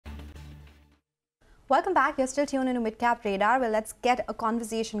Welcome back. You're still tuned into Midcap Radar. Well, let's get a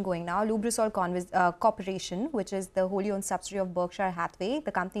conversation going now. Lubrizol Corporation, which is the wholly owned subsidiary of Berkshire Hathaway.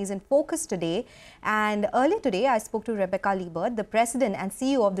 The company is in focus today. And earlier today, I spoke to Rebecca Liebert, the president and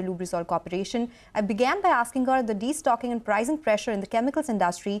CEO of the Lubrizol Corporation. I began by asking her if the destocking and pricing pressure in the chemicals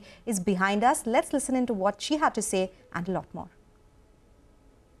industry is behind us. Let's listen into what she had to say and a lot more.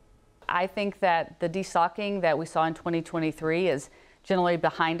 I think that the destocking that we saw in 2023 is generally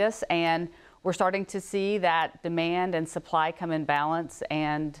behind us, and we're starting to see that demand and supply come in balance,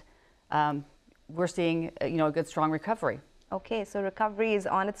 and we're seeing a good strong recovery. Okay, so recovery is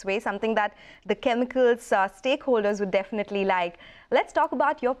on its way, something that the chemicals stakeholders would definitely like. Let's talk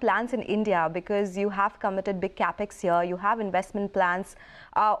about your plans in India, because you have committed big capex here, you have investment plans.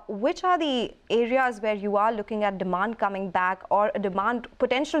 Which are the areas where you are looking at demand coming back, or a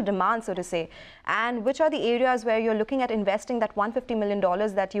potential demand, so to say? And which are the areas where you're looking at investing that $150 million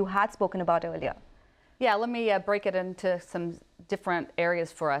that you had spoken about earlier? Yeah, let me break it into some different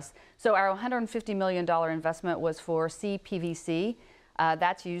areas for us. So our $150 million investment was for CPVC.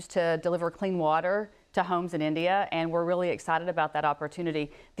 That's used to deliver clean water to homes in India, and we're really excited about that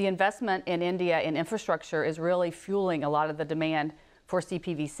opportunity. The investment in India in infrastructure is really fueling a lot of the demand for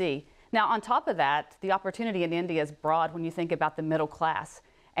CPVC. Now, on top of that, the opportunity in India is broad when you think about the middle class.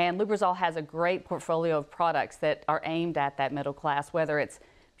 And Lubrizol has a great portfolio of products that are aimed at that middle class, whether it's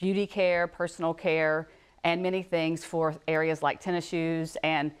beauty care, personal care, and many things for areas like tennis shoes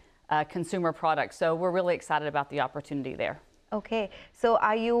and consumer products. So we're really excited about the opportunity there. Okay, so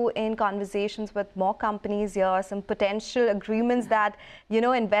are you in conversations with more companies here, some potential agreements that,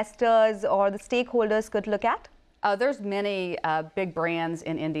 investors or the stakeholders could look at? There's many big brands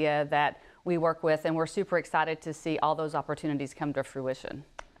in India that we work with, and we're super excited to see all those opportunities come to fruition.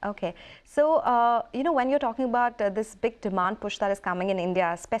 Okay, so when you're talking about this big demand push that is coming in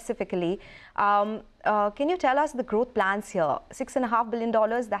India specifically, can you tell us the growth plans here? $6.5 billion,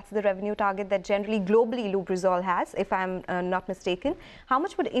 that's the revenue target that generally globally Lubrizol has, if I'm not mistaken. How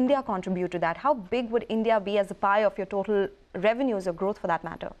much would India contribute to that? How big would India be as a pie of your total revenues or growth for that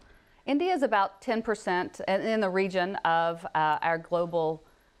matter? India is about 10% in the region of our global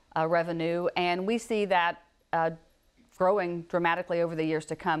revenue, and we see that growing dramatically over the years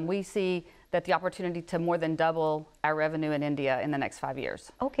to come. We see that the opportunity to more than double our revenue in India in the next 5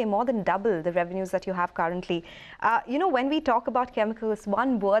 years. Okay, more than double the revenues that you have currently. When we talk about chemicals,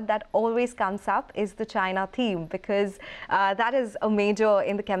 one word that always comes up is the China theme, because that is a major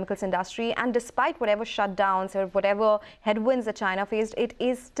in the chemicals industry. And despite whatever shutdowns or whatever headwinds that China faced, it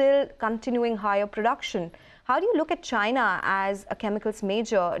is still continuing higher production. How do you look at China as a chemicals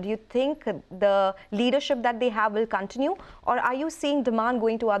major? Do you think the leadership that they have will continue, or are you seeing demand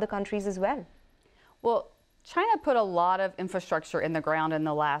going to other countries as well? Well, China put a lot of infrastructure in the ground in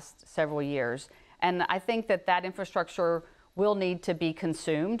the last several years, and I think that infrastructure will need to be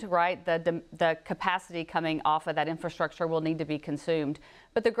consumed, right? The capacity coming off of that infrastructure will need to be consumed.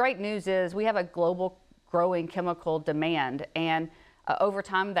 But the great news is we have a global growing chemical demand, and over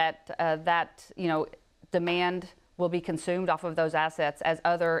time that demand will be consumed off of those assets as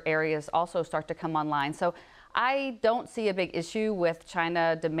other areas also start to come online. So I don't see a big issue with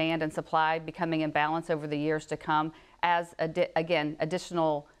China demand and supply becoming in balance over the years to come as, again,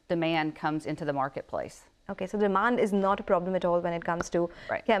 additional demand comes into the marketplace. Okay, so demand is not a problem at all when it comes to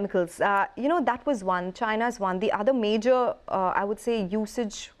chemicals. That was one, China's one. The other major, I would say,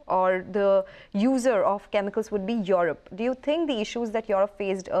 usage or the user of chemicals would be Europe. Do you think the issues that Europe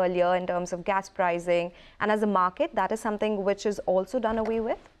faced earlier in terms of gas pricing and as a market, that is something which is also done away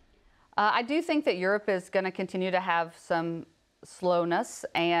with? I do think that Europe is going to continue to have some slowness,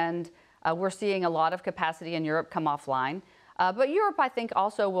 and we're seeing a lot of capacity in Europe come offline. But Europe, I think,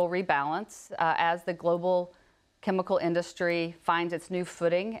 also will rebalance as the global chemical industry finds its new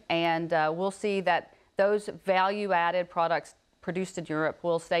footing, and we'll see that those value-added products produced in Europe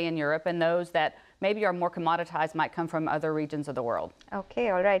will stay in Europe, and those that maybe are more commoditized might come from other regions of the world. Okay,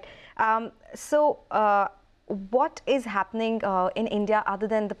 all right. What is happening in India other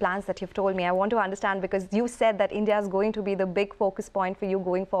than the plans that you've told me? I want to understand, because you said that India is going to be the big focus point for you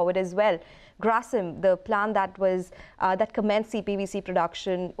going forward as well. Grasim, the plant that was that commenced CPVC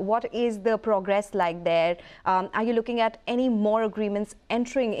production, what is the progress like there? Are you looking at any more agreements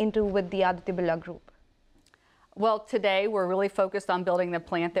entering into with the Aditya Birla Group? Well, today we're really focused on building the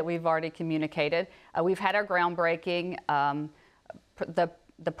plant that we've already communicated. We've had our groundbreaking.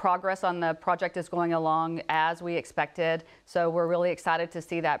 The progress on the project is going along as we expected, so we're really excited to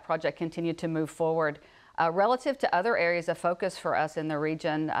see that project continue to move forward. Relative to other areas of focus for us in the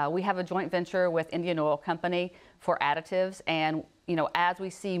region, we have a joint venture with Indian Oil Company for additives, and as we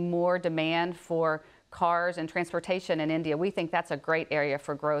see more demand for cars and transportation in India, we think that's a great area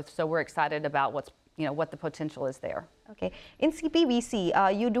for growth. So we're excited about what the potential is there. Okay. In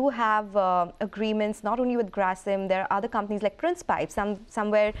CPVC, you do have agreements not only with Grasim, there are other companies like Prince Pipe,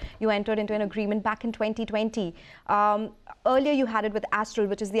 somewhere you entered into an agreement back in 2020. Earlier you had it with Astral,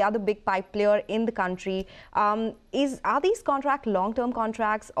 which is the other big pipe player in the country. Are these contracts long-term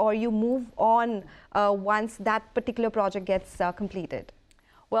contracts, or you move on once that particular project gets completed?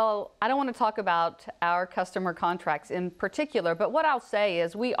 Well, I don't want to talk about our customer contracts in particular, but what I'll say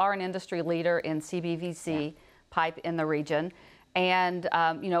is we are an industry leader in CPVC pipe in the region. And,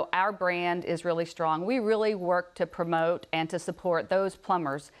 our brand is really strong. We really work to promote and to support those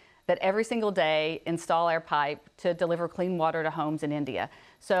plumbers that every single day install our pipe to deliver clean water to homes in India.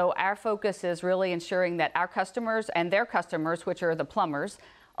 So our focus is really ensuring that our customers and their customers, which are the plumbers,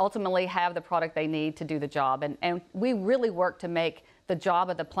 ultimately have the product they need to do the job. And we really work to make the job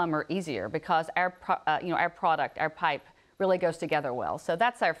of the plumber easier, because our product, our pipe, really goes together well. So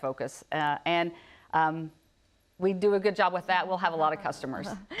that's our focus, and we do a good job with that. We'll have a lot of customers.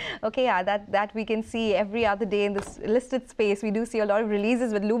 Okay, yeah, that we can see every other day in this listed space. We do see a lot of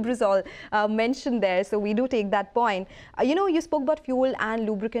releases with Lubrizol mentioned there, so we do take that point. You spoke about fuel and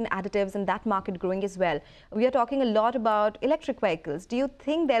lubricant additives and that market growing as well. We are talking a lot about electric vehicles. Do you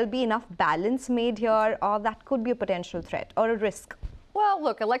think there'll be enough balance made here, or that could be a potential threat or a risk? Well,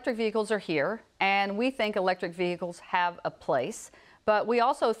 look, electric vehicles are here, and we think electric vehicles have a place. But we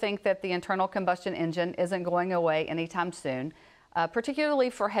also think that the internal combustion engine isn't going away anytime soon, particularly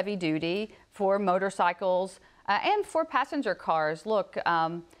for heavy duty, for motorcycles, and for passenger cars. Look,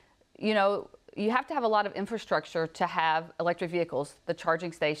 you have to have a lot of infrastructure to have electric vehicles, the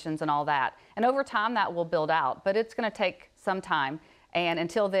charging stations and all that. And over time, that will build out, but it's going to take some time. And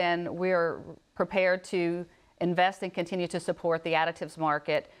until then, we're prepared to invest and continue to support the additives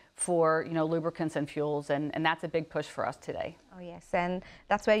market for lubricants and fuels, and that's a big push for us today. Oh yes, and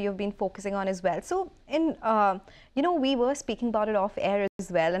that's where you've been focusing on as well. So we were speaking about it off air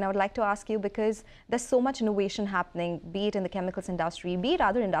as well, and I would like to ask you, because there's so much innovation happening, be it in the chemicals industry, be it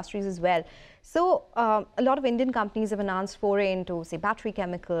other industries as well. So a lot of Indian companies have announced foray into, say, battery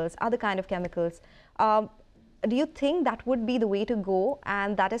chemicals, other kind of chemicals. Do you think that would be the way to go,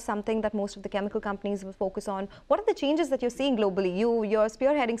 and that is something that most of the chemical companies will focus on? What are the changes that you're seeing globally? You're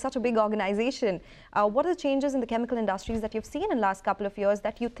spearheading such a big organization. What are the changes in the chemical industries that you've seen in the last couple of years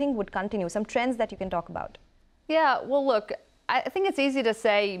that you think would continue? Some trends that you can talk about? Yeah, well, look, I think it's easy to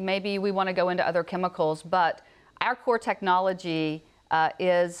say maybe we want to go into other chemicals, but our core technology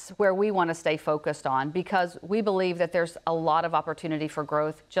is where we want to stay focused on, because we believe that there's a lot of opportunity for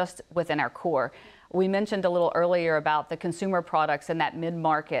growth just within our core. We mentioned a little earlier about the consumer products in that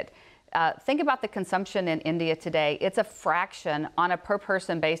mid-market. Think about the consumption in India today. It's a fraction on a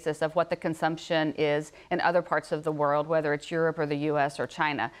per-person basis of what the consumption is in other parts of the world, whether it's Europe or the US or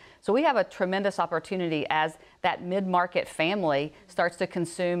China. So we have a tremendous opportunity as that mid-market family starts to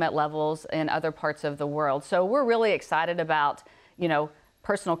consume at levels in other parts of the world. So we're really excited about,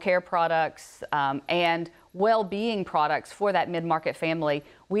 personal care products and well-being products for that mid-market family.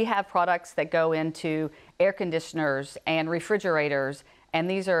 We have products that go into air conditioners and refrigerators, and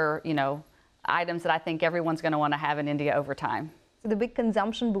these are, items that I think everyone's going to want to have in India over time. So the big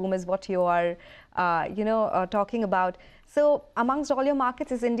consumption boom is what you are, talking about. So amongst all your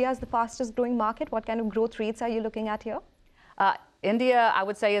markets, is India the fastest growing market? What kind of growth rates are you looking at here? India, I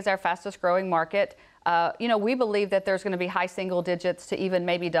would say, is our fastest growing market. We believe that there's going to be high single digits to even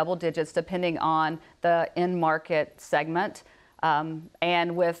maybe double digits, depending on the end market segment.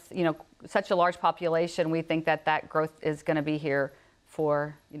 And with, such a large population, we think that growth is going to be here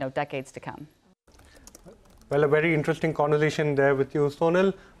for, decades to come. Well, a very interesting conversation there with you,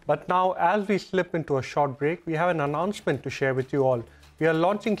 Sonal. But now, as we slip into a short break, we have an announcement to share with you all. We are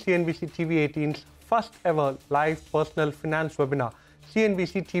launching CNBC-TV18's first ever live personal finance webinar,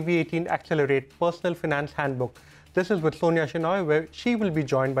 CNBC-TV18 Accelerate Personal Finance Handbook. This is with Sonia Shenoy, where she will be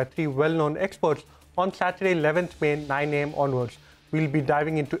joined by 3 well-known experts on Saturday, 11th May, 9 a.m. onwards. We'll be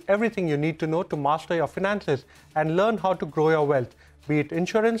diving into everything you need to know to master your finances and learn how to grow your wealth. Be it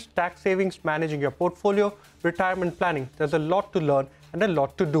insurance, tax savings, managing your portfolio, retirement planning. There's a lot to learn and a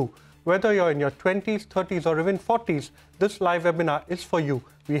lot to do. Whether you're in your 20s, 30s, or even 40s, this live webinar is for you.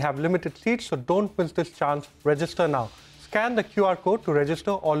 We have limited seats, so don't miss this chance. Register now. Scan the QR code to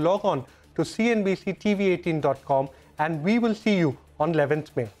register or log on to cnbc-tv18.com, and we will see you on 11th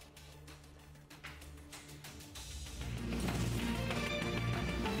May.